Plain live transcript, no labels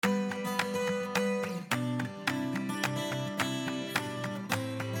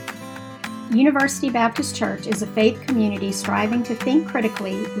University Baptist Church is a faith community striving to think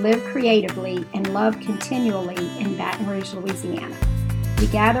critically, live creatively, and love continually in Baton Rouge, Louisiana. We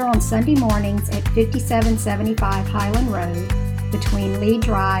gather on Sunday mornings at 5775 Highland Road between Lee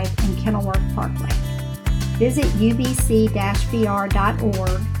Drive and Kenilworth Parkway. Visit ubc-br.org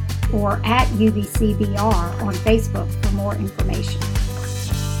or at ubcbr on Facebook for more information.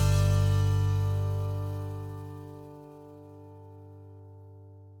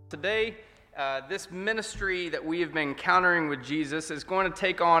 Today, this ministry that we have been encountering with Jesus is going to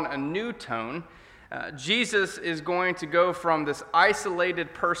take on a new tone. Jesus is going to go from this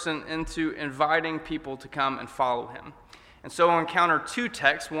isolated person into inviting people to come and follow him. And so we'll encounter two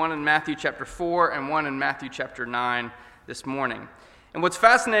texts, one in Matthew chapter 4 and one in Matthew chapter 9 this morning. And what's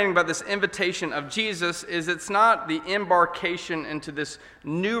fascinating about this invitation of Jesus is it's not the embarkation into this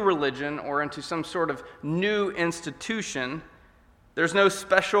new religion or into some sort of new institution. There's no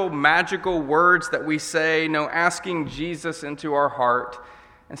special magical words that we say, no asking Jesus into our heart.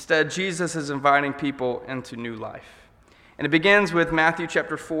 Instead, Jesus is inviting people into new life. And it begins with Matthew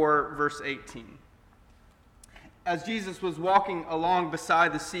chapter 4, verse 18. As Jesus was walking along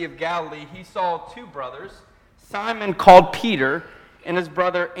beside the Sea of Galilee, he saw two brothers, Simon called Peter and his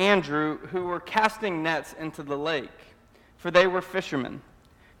brother Andrew, who were casting nets into the lake, for they were fishermen.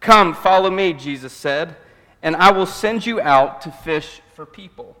 "Come, follow me," Jesus said, "and I will send you out to fish for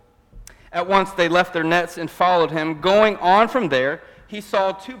people." At once they left their nets and followed him. Going on from there, he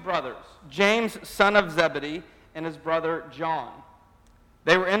saw two brothers, James, son of Zebedee, and his brother John.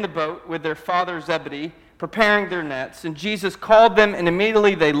 They were in the boat with their father Zebedee, preparing their nets, and Jesus called them, and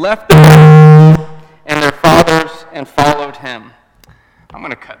immediately they left their and their fathers and followed him. I'm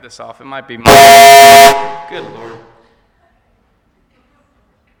going to cut this off. It might be my... Good Lord.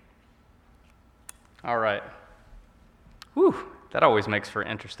 All right. Whew, that always makes for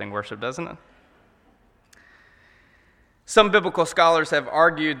interesting worship, doesn't it? Some biblical scholars have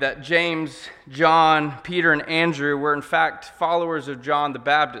argued that James, John, Peter, and Andrew were in fact followers of John the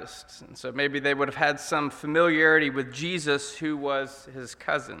Baptist. And so maybe they would have had some familiarity with Jesus, who was his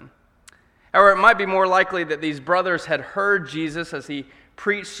cousin. However, it might be more likely that these brothers had heard Jesus as he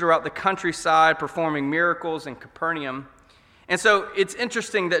preached throughout the countryside, performing miracles in Capernaum. And so it's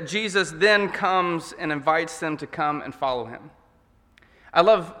interesting that Jesus then comes and invites them to come and follow him. I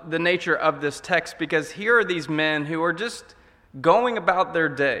love the nature of this text because here are these men who are just going about their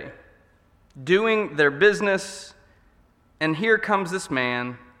day, doing their business, and here comes this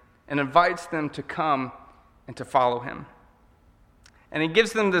man and invites them to come and to follow him. And he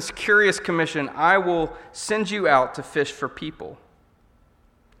gives them this curious commission: I will send you out to fish for people.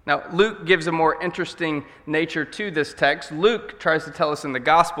 Now, Luke gives a more interesting nature to this text. Luke tries to tell us in the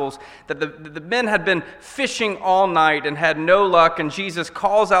Gospels that the men had been fishing all night and had no luck, and Jesus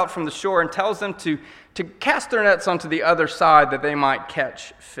calls out from the shore and tells them to cast their nets onto the other side that they might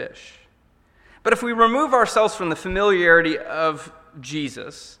catch fish. But if we remove ourselves from the familiarity of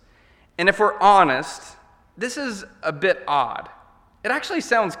Jesus, and if we're honest, this is a bit odd. It actually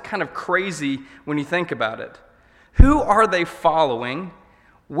sounds kind of crazy when you think about it. Who are they following?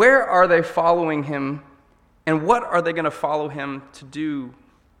 Where are they following him, and what are they going to follow him to do?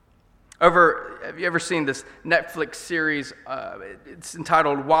 Have you ever seen this Netflix series? It's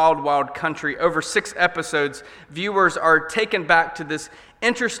entitled Wild Wild Country. Over 6 episodes, viewers are taken back to this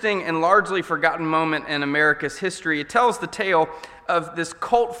interesting and largely forgotten moment in America's history. It tells the tale of this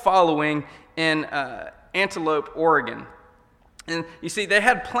cult following in Antelope, Oregon. And you see, they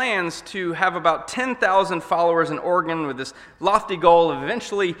had plans to have about 10,000 followers in Oregon with this lofty goal of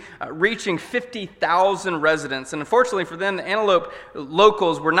eventually reaching 50,000 residents. And unfortunately for them, the Antelope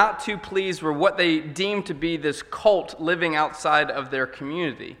locals were not too pleased with what they deemed to be this cult living outside of their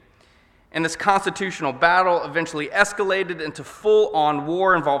community. And this constitutional battle eventually escalated into full-on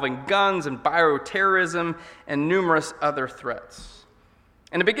war involving guns and bioterrorism and numerous other threats.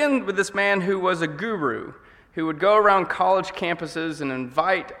 And it began with this man who was a guru, who would go around college campuses and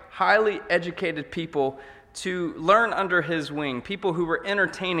invite highly educated people to learn under his wing, people who were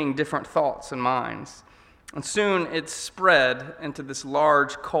entertaining different thoughts and minds. And soon it spread into this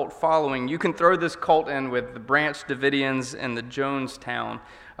large cult following. You can throw this cult in with the Branch Davidians and the Jonestown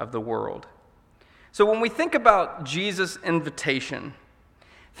of the world. So when we think about Jesus' invitation,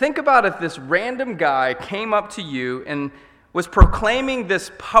 think about if this random guy came up to you and was proclaiming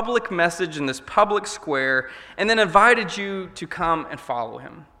this public message in this public square and then invited you to come and follow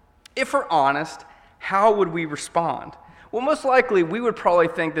him. If we're honest, how would we respond? Well, most likely we would probably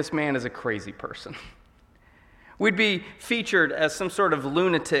think this man is a crazy person. We'd be featured as some sort of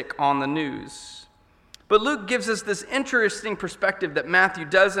lunatic on the news. But Luke gives us this interesting perspective that Matthew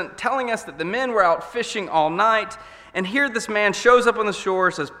doesn't, telling us that the men were out fishing all night, and here this man shows up on the shore,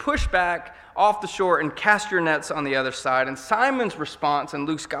 says, push back off the shore and cast your nets on the other side. And Simon's response in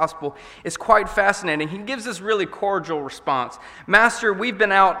Luke's gospel is quite fascinating. He gives this really cordial response. Master, we've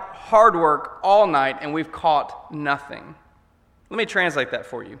been out hard work all night and we've caught nothing. Let me translate that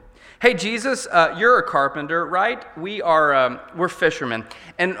for you. Hey, Jesus, you're a carpenter, right? We're fishermen,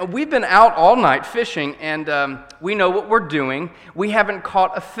 and we've been out all night fishing, and we know what we're doing. We haven't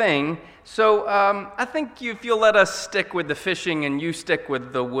caught a thing, so I think if you'll let us stick with the fishing and you stick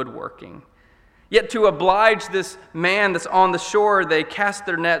with the woodworking. Yet to oblige this man that's on the shore, they cast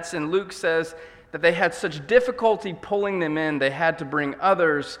their nets, and Luke says that they had such difficulty pulling them in, they had to bring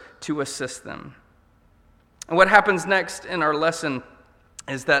others to assist them. And what happens next in our lesson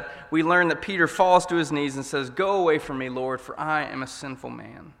is that we learn that Peter falls to his knees and says, "Go away from me, Lord, for I am a sinful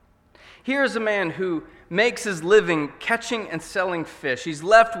man." Here is a man who makes his living catching and selling fish. He's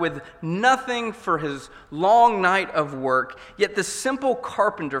left with nothing for his long night of work, yet this simple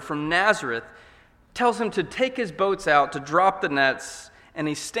carpenter from Nazareth tells him to take his boats out, to drop the nets, and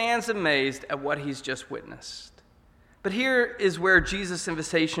he stands amazed at what he's just witnessed. But here is where Jesus'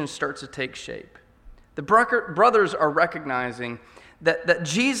 invitation starts to take shape. The brothers are recognizing that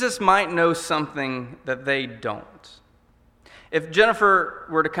Jesus might know something that they don't. If Jennifer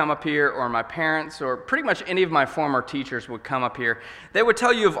were to come up here, or my parents, or pretty much any of my former teachers would come up here, they would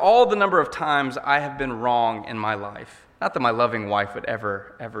tell you of all the number of times I have been wrong in my life. Not that my loving wife would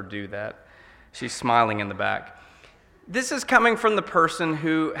ever do that. She's smiling in the back. This is coming from the person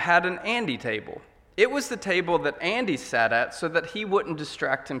who had an Andy table. It was the table that Andy sat at so that he wouldn't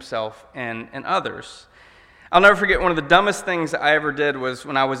distract himself and others. I'll never forget one of the dumbest things I ever did was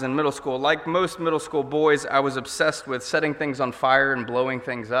when I was in middle school. Like most middle school boys, I was obsessed with setting things on fire and blowing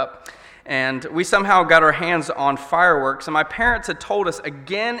things up. And we somehow got our hands on fireworks, and my parents had told us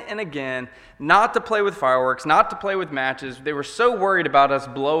again and again not to play with fireworks, not to play with matches. They were so worried about us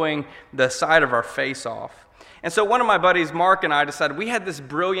blowing the side of our face off. And so one of my buddies, Mark, and I decided we had this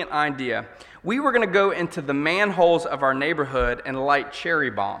brilliant idea. We were going to go into the manholes of our neighborhood and light cherry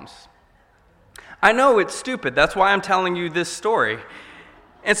bombs. I know it's stupid. That's why I'm telling you this story.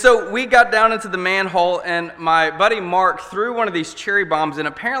 And so we got down into the manhole, and my buddy Mark threw one of these cherry bombs, and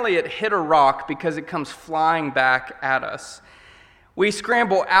apparently it hit a rock because it comes flying back at us. We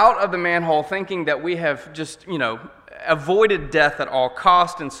scramble out of the manhole thinking that we have just, avoided death at all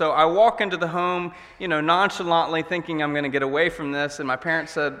cost. And so I walk into the home, nonchalantly thinking I'm going to get away from this. And my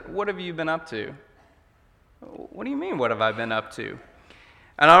parents said, "What have you been up to?" "What do you mean, what have I been up to?"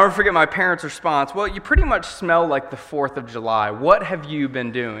 And I'll never forget my parents' response, "Well, you pretty much smell like the 4th of July. What have you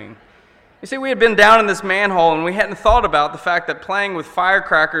been doing?" You see, we had been down in this manhole, and we hadn't thought about the fact that playing with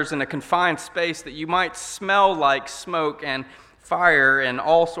firecrackers in a confined space, that you might smell like smoke and fire and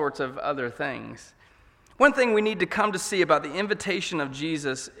all sorts of other things. One thing we need to come to see about the invitation of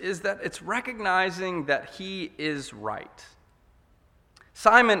Jesus is that it's recognizing that he is right.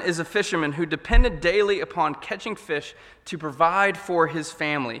 Simon is a fisherman who depended daily upon catching fish to provide for his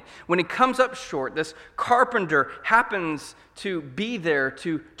family. When he comes up short, this carpenter happens to be there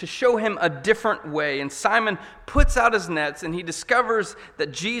to show him a different way. And Simon puts out his nets, and he discovers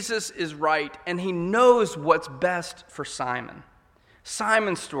that Jesus is right, and he knows what's best for Simon.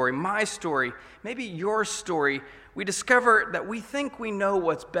 Simon's story, my story, maybe your story, we discover that we think we know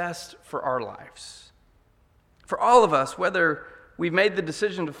what's best for our lives. For all of us, whether we've made the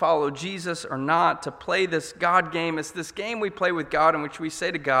decision to follow Jesus or not, to play this God game. It's this game we play with God in which we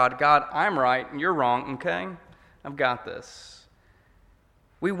say to God, "God, I'm right and you're wrong, okay? I've got this."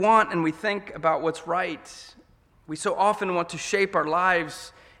 We want and we think about what's right. We so often want to shape our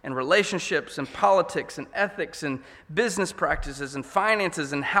lives and relationships and politics and ethics and business practices and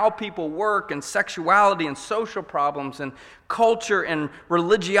finances and how people work and sexuality and social problems and culture and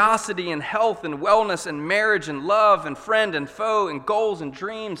religiosity and health and wellness and marriage and love and friend and foe and goals and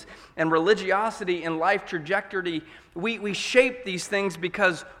dreams and religiosity and life trajectory. We shape these things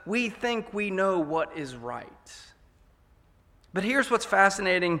because we think we know what is right. But here's what's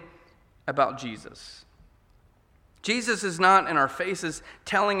fascinating about Jesus. Jesus is not in our faces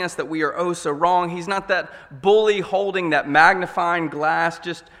telling us that we are oh so wrong. He's not that bully holding that magnifying glass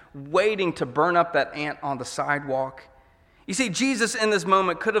just waiting to burn up that ant on the sidewalk. You see, Jesus in this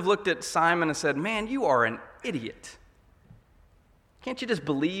moment could have looked at Simon and said, "Man, you are an idiot. Can't you just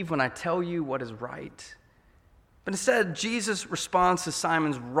believe when I tell you what is right?" But instead, Jesus responds to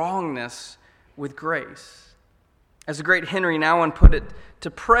Simon's wrongness with grace. As the great Henry Nouwen put it,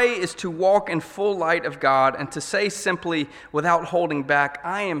 to pray is to walk in full light of God and to say simply, without holding back,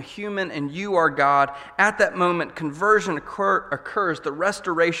 I am human and you are God. At that moment, conversion occurs, the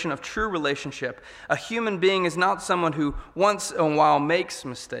restoration of true relationship. A human being is not someone who once in a while makes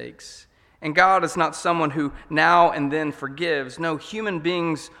mistakes. And God is not someone who now and then forgives. No, human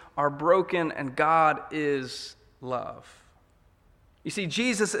beings are broken and God is love. You see,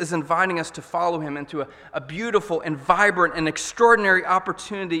 Jesus is inviting us to follow him into a beautiful and vibrant and extraordinary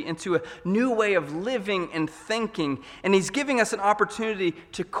opportunity, into a new way of living and thinking. And he's giving us an opportunity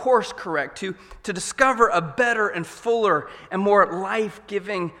to course correct, to discover a better and fuller and more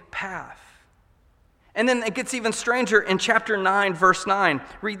life-giving path. And then it gets even stranger in chapter 9, verse 9.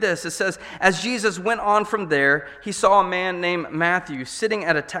 Read this. It says, as Jesus went on from there, he saw a man named Matthew sitting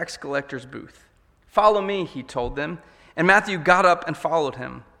at a tax collector's booth. Follow me, he told them. And Matthew got up and followed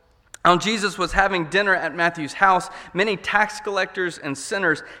him. Now Jesus was having dinner at Matthew's house. Many tax collectors and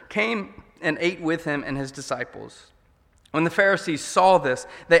sinners came and ate with him and his disciples. When the Pharisees saw this,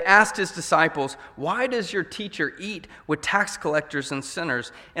 they asked his disciples, why does your teacher eat with tax collectors and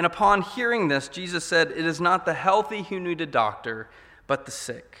sinners? And upon hearing this, Jesus said, it is not the healthy who need a doctor, but the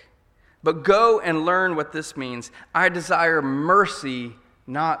sick. But go and learn what this means. I desire mercy,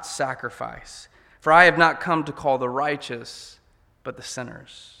 not sacrifice. For I have not come to call the righteous, but the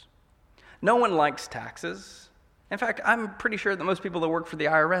sinners. No one likes taxes. In fact, I'm pretty sure that most people that work for the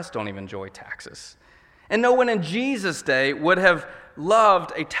IRS don't even enjoy taxes. And no one in Jesus' day would have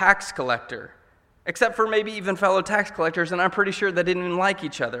loved a tax collector, except for maybe even fellow tax collectors, and I'm pretty sure they didn't even like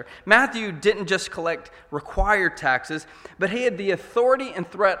each other. Matthew didn't just collect required taxes, but he had the authority and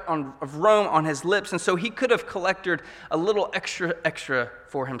threat of Rome on his lips, and so he could have collected a little extra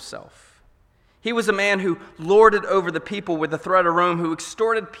for himself. He was a man who lorded over the people with the threat of Rome, who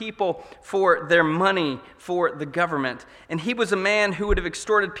extorted people for their money for the government. And he was a man who would have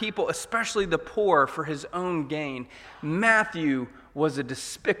extorted people, especially the poor, for his own gain. Matthew was a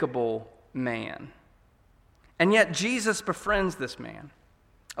despicable man. And yet Jesus befriends this man,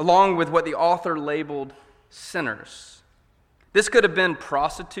 along with what the author labeled sinners. This could have been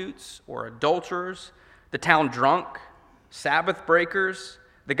prostitutes or adulterers, the town drunk, Sabbath breakers,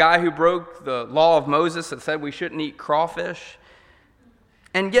 the guy who broke the law of Moses that said we shouldn't eat crawfish.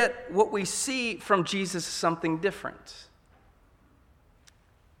 And yet, what we see from Jesus is something different.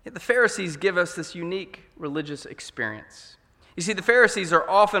 Yet the Pharisees give us this unique religious experience. You see, the Pharisees are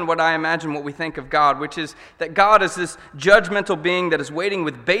often what I imagine what we think of God, which is that God is this judgmental being that is waiting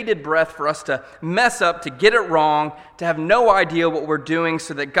with bated breath for us to mess up, to get it wrong, to have no idea what we're doing,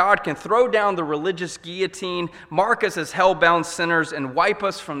 so that God can throw down the religious guillotine, mark us as hell-bound sinners, and wipe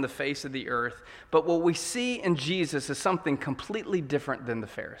us from the face of the earth. But what we see in Jesus is something completely different than the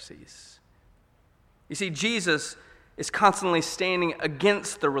Pharisees. You see, Jesus is constantly standing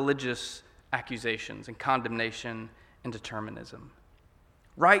against the religious accusations and condemnation and determinism.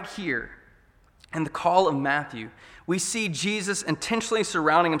 Right here, in the call of Matthew, we see Jesus intentionally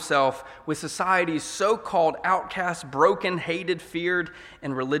surrounding himself with society's so-called outcasts, broken, hated, feared,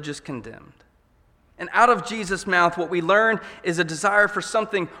 and religious condemned. And out of Jesus' mouth, what we learn is a desire for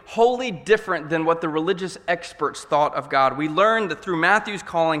something wholly different than what the religious experts thought of God. We learn that through Matthew's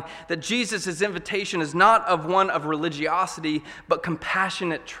calling that Jesus' invitation is not of one of religiosity, but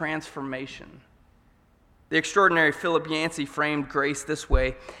compassionate transformation. The extraordinary Philip Yancey framed grace this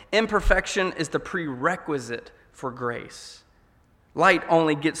way: imperfection is the prerequisite for grace. Light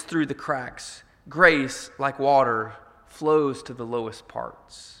only gets through the cracks. Grace, like water, flows to the lowest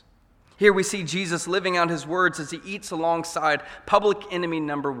parts. Here we see Jesus living out his words as he eats alongside public enemy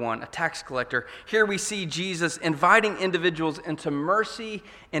number one, a tax collector. Here we see Jesus inviting individuals into mercy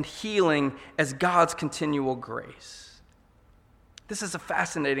and healing as God's continual grace. This is a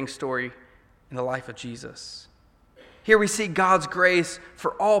fascinating story in the life of Jesus. Here we see God's grace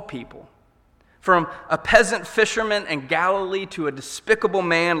for all people. From a peasant fisherman in Galilee to a despicable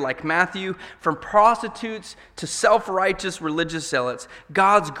man like Matthew, from prostitutes to self-righteous religious zealots,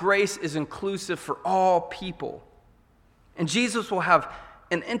 God's grace is inclusive for all people. And Jesus will have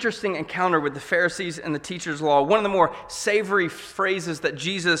an interesting encounter with the Pharisees and the teachers of law. One of the more savory phrases that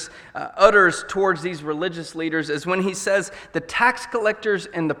Jesus utters towards these religious leaders is when he says, the tax collectors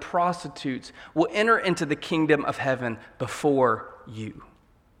and the prostitutes will enter into the kingdom of heaven before you.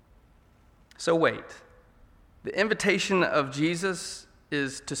 So wait, the invitation of Jesus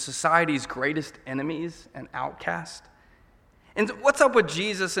is to society's greatest enemies and outcasts? And what's up with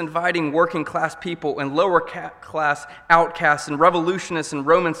Jesus inviting working class people and lower class outcasts and revolutionists and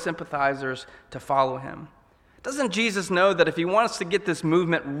Roman sympathizers to follow him? Doesn't Jesus know that if he wants to get this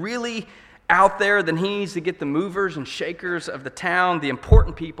movement really out there, then he needs to get the movers and shakers of the town, the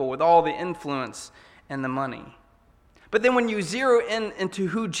important people with all the influence and the money. But then when you zero in into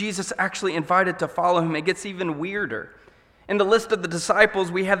who Jesus actually invited to follow him, it gets even weirder. In the list of the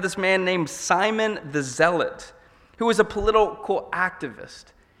disciples, we have this man named Simon the Zealot, who was a political activist.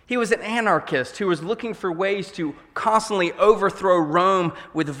 He was an anarchist who was looking for ways to constantly overthrow Rome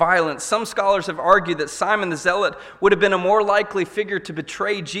with violence. Some scholars have argued that Simon the Zealot would have been a more likely figure to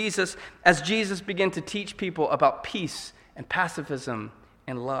betray Jesus as Jesus began to teach people about peace and pacifism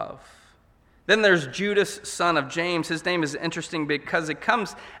and love. Then there's Judas, son of James. His name is interesting because it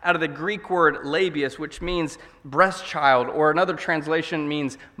comes out of the Greek word labius, which means breast child, or another translation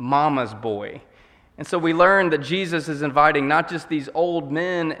means mama's boy. And so we learn that Jesus is inviting not just these old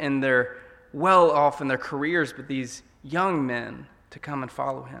men and they're well off in their careers, but these young men to come and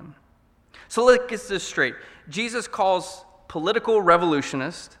follow him. So let's get this straight. Jesus calls political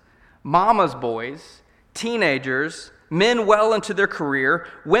revolutionists, mama's boys, teenagers, men well into their career,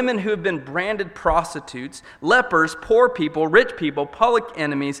 women who have been branded prostitutes, lepers, poor people, rich people, public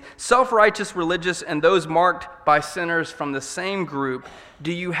enemies, self-righteous religious, and those marked by sinners from the same group.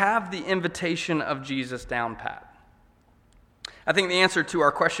 Do you have the invitation of Jesus down pat? I think the answer to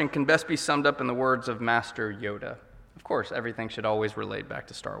our question can best be summed up in the words of Master Yoda. Of course, everything should always relate back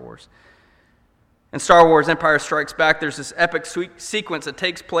to Star Wars. In Star Wars Empire Strikes Back, there's this epic sequence that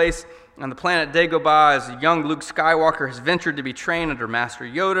takes place on the planet Dagobah as young Luke Skywalker has ventured to be trained under Master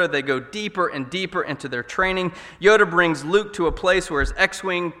Yoda. They go deeper and deeper into their training. Yoda brings Luke to a place where his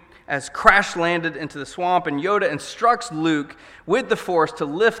X-Wing has crash landed into the swamp, and Yoda instructs Luke with the Force to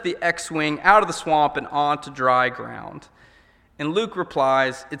lift the X-Wing out of the swamp and onto dry ground. And Luke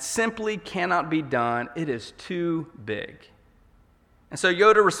replies, "It simply cannot be done. It is too big." And so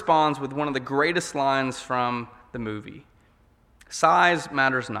Yoda responds with one of the greatest lines from the movie. "Size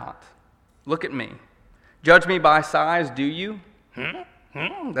matters not. Look at me. Judge me by size, do you?"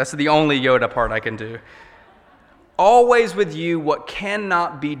 That's the only Yoda part I can do. "Always with you what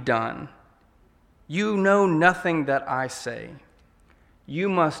cannot be done. You know nothing that I say. You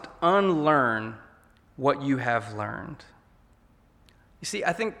must unlearn what you have learned." You see,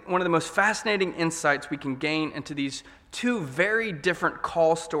 I think one of the most fascinating insights we can gain into these two very different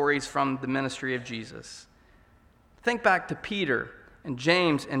call stories from the ministry of Jesus. Think back to Peter and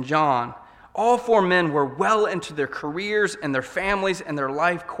James and John. All four men were well into their careers and their families and their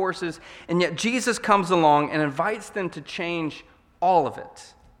life courses, and yet Jesus comes along and invites them to change all of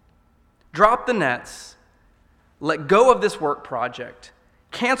it. Drop the nets, let go of this work project,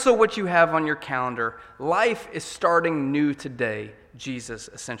 cancel what you have on your calendar. Life is starting new today, Jesus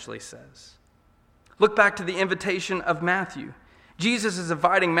essentially says. Look back to the invitation of Matthew. Jesus is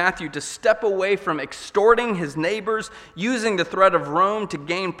inviting Matthew to step away from extorting his neighbors, using the threat of Rome to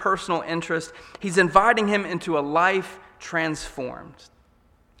gain personal interest. He's inviting him into a life transformed.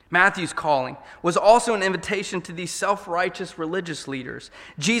 Matthew's calling was also an invitation to these self-righteous religious leaders.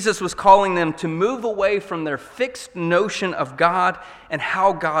 Jesus was calling them to move away from their fixed notion of God and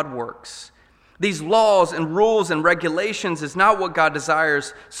how God works. These laws and rules and regulations is not what God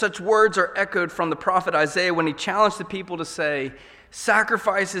desires. Such words are echoed from the prophet Isaiah when he challenged the people to say,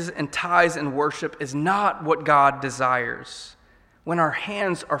 sacrifices and tithes and worship is not what God desires. When our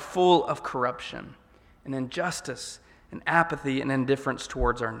hands are full of corruption and injustice and apathy and indifference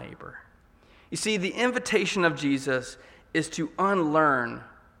towards our neighbor. You see, the invitation of Jesus is to unlearn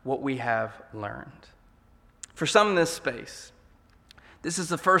what we have learned. For some in this space, this is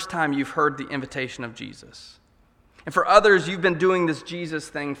the first time you've heard the invitation of Jesus. And for others, you've been doing this Jesus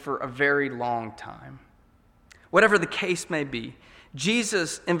thing for a very long time. Whatever the case may be,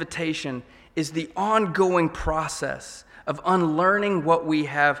 Jesus' invitation is the ongoing process of unlearning what we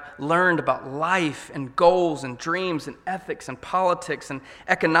have learned about life and goals and dreams and ethics and politics and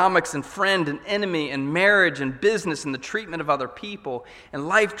economics and friend and enemy and marriage and business and the treatment of other people and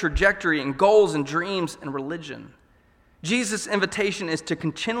life trajectory and goals and dreams and religion. Jesus' invitation is to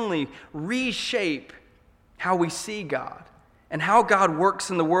continually reshape how we see God and how God works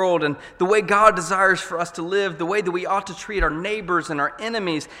in the world and the way God desires for us to live, the way that we ought to treat our neighbors and our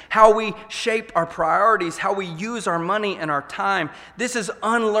enemies, how we shape our priorities, how we use our money and our time. This is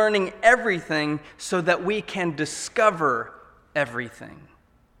unlearning everything so that we can discover everything.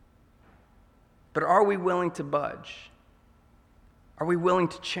 But are we willing to budge? Are we willing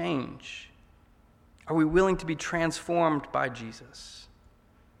to change? Are we willing to be transformed by Jesus?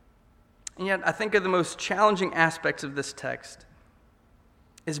 And yet, I think of the most challenging aspects of this text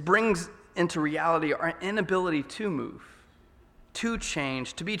is brings into reality our inability to move, to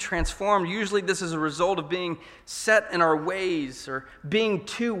change, to be transformed. Usually this is a result of being set in our ways, or being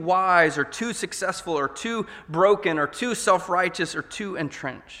too wise, or too successful, or too broken, or too self-righteous, or too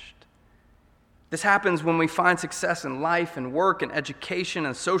entrenched. This happens when we find success in life and work and education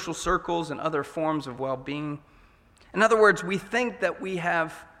and social circles and other forms of well-being. In other words, we think that we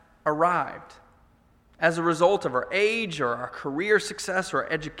have arrived as a result of our age, or our career success, or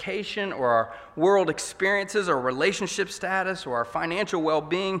our education, or our world experiences, or relationship status, or our financial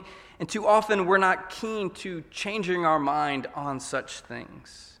well-being. And too often we're not keen to changing our mind on such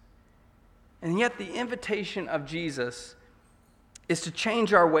things. And yet the invitation of Jesus is to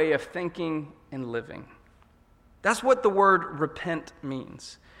change our way of thinking and living. That's what the word repent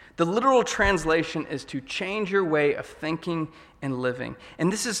means. The literal translation is to change your way of thinking and living.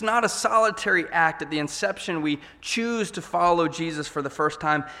 And this is not a solitary act at the inception we choose to follow Jesus for the first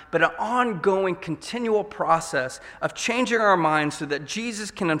time, but an ongoing, continual process of changing our minds so that Jesus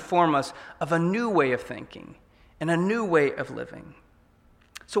can inform us of a new way of thinking and a new way of living.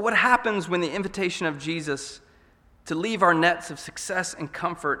 So what happens when the invitation of Jesus to leave our nets of success and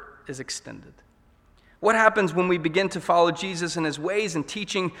comfort is extended? What happens when we begin to follow Jesus and his ways and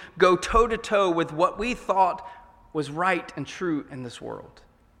teaching go toe-to-toe with what we thought was right and true in this world?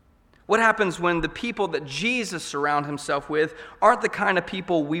 What happens when the people that Jesus surrounds himself with aren't the kind of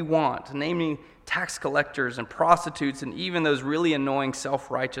people we want, namely tax collectors and prostitutes and even those really annoying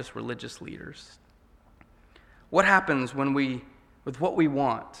self-righteous religious leaders? What happens when with what we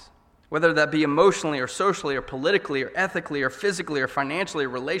want, whether that be emotionally or socially or politically or ethically or physically or financially or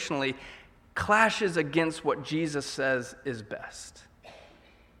relationally, clashes against what Jesus says is best?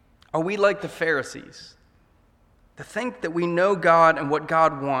 Are we like the Pharisees, to think that we know God and what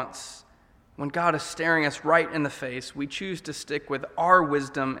God wants? When God is staring us right in the face, we choose to stick with our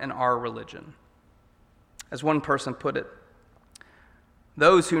wisdom and our religion. As one person put it,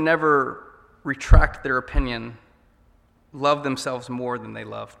 those who never retract their opinion love themselves more than they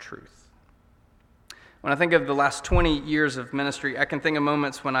love truth. When I think of the last 20 years of ministry, I can think of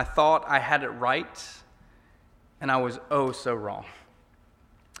moments when I thought I had it right, and I was oh so wrong.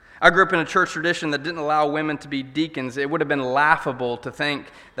 I grew up in a church tradition that didn't allow women to be deacons. It would have been laughable to think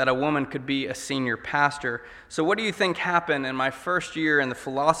that a woman could be a senior pastor. So what do you think happened in my first year in the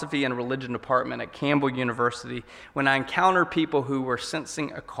philosophy and religion department at Campbell University when I encountered people who were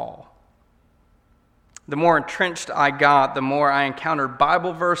sensing a call? The more entrenched I got, the more I encountered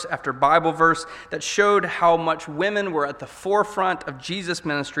Bible verse after Bible verse that showed how much women were at the forefront of Jesus'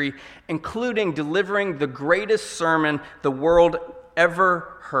 ministry, including delivering the greatest sermon the world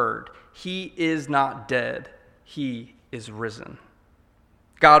ever heard. He is not dead. He is risen.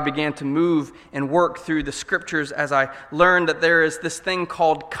 God began to move and work through the scriptures as I learned that there is this thing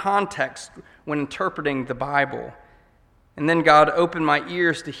called context when interpreting the Bible. And then God opened my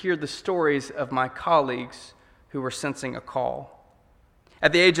ears to hear the stories of my colleagues who were sensing a call.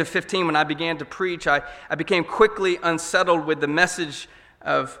 At the age of 15, when I began to preach, I became quickly unsettled with the message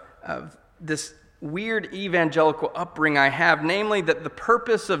of this weird evangelical upbringing I have, namely that the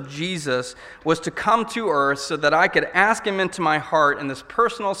purpose of Jesus was to come to earth so that I could ask him into my heart in this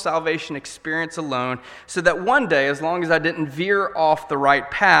personal salvation experience alone, so that one day, as long as I didn't veer off the right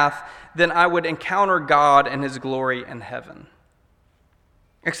path, then I would encounter God and his glory in heaven.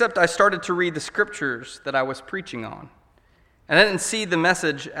 Except I started to read the scriptures that I was preaching on, and I didn't see the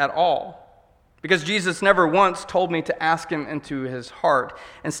message at all, because Jesus never once told me to ask him into his heart.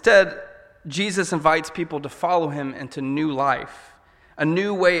 Instead, Jesus invites people to follow him into new life, a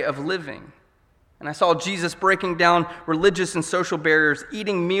new way of living. And I saw Jesus breaking down religious and social barriers,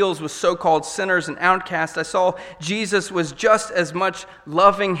 eating meals with so-called sinners and outcasts. I saw Jesus was just as much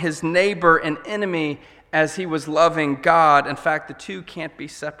loving his neighbor and enemy as he was loving God. In fact, the two can't be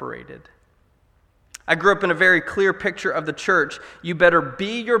separated. I grew up in a very clear picture of the church. You better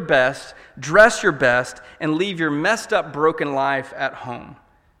be your best, dress your best, and leave your messed up, broken life at home,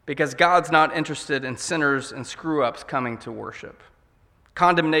 because God's not interested in sinners and screw-ups coming to worship.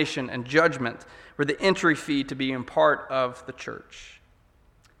 Condemnation and judgment were the entry fee to being part of the church.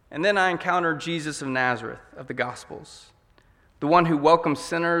 And then I encountered Jesus of Nazareth of the Gospels, the one who welcomed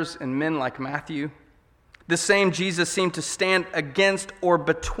sinners and men like Matthew. This same Jesus seemed to stand against or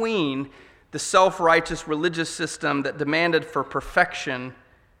between the self-righteous religious system that demanded for perfection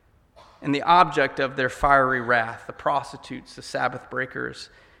and the object of their fiery wrath, the prostitutes, the Sabbath breakers,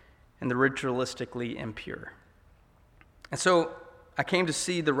 and the ritualistically impure. And so I came to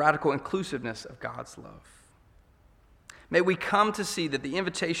see the radical inclusiveness of God's love. May we come to see that the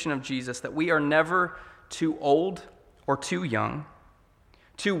invitation of Jesus, that we are never too old or too young,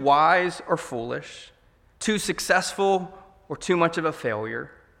 too wise or foolish, too successful or too much of a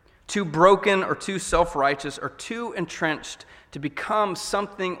failure, too broken or too self-righteous, or too entrenched to become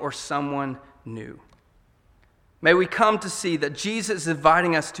something or someone new. May we come to see that Jesus is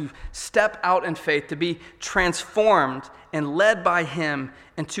inviting us to step out in faith, to be transformed and led by him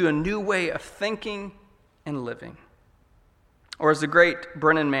into a new way of thinking and living. Or as the great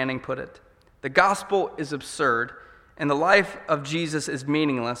Brennan Manning put it, the gospel is absurd and the life of Jesus is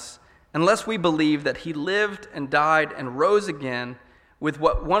meaningless unless we believe that he lived and died and rose again with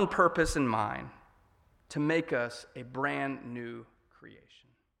what one purpose in mind: to make us a brand new creation.